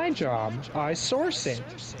is my job. I source it.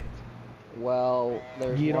 Well,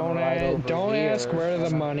 there's You one right over don't here. ask where the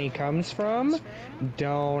money comes from.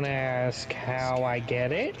 Don't ask how I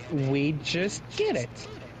get it. We just get it.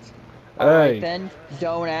 Alright Hey, then,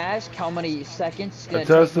 don't ask how many seconds it's A gonna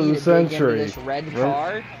test take of me the to dig into century. this red Rem-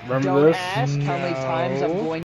 car. remember Don't this? ask how many times I'm No. going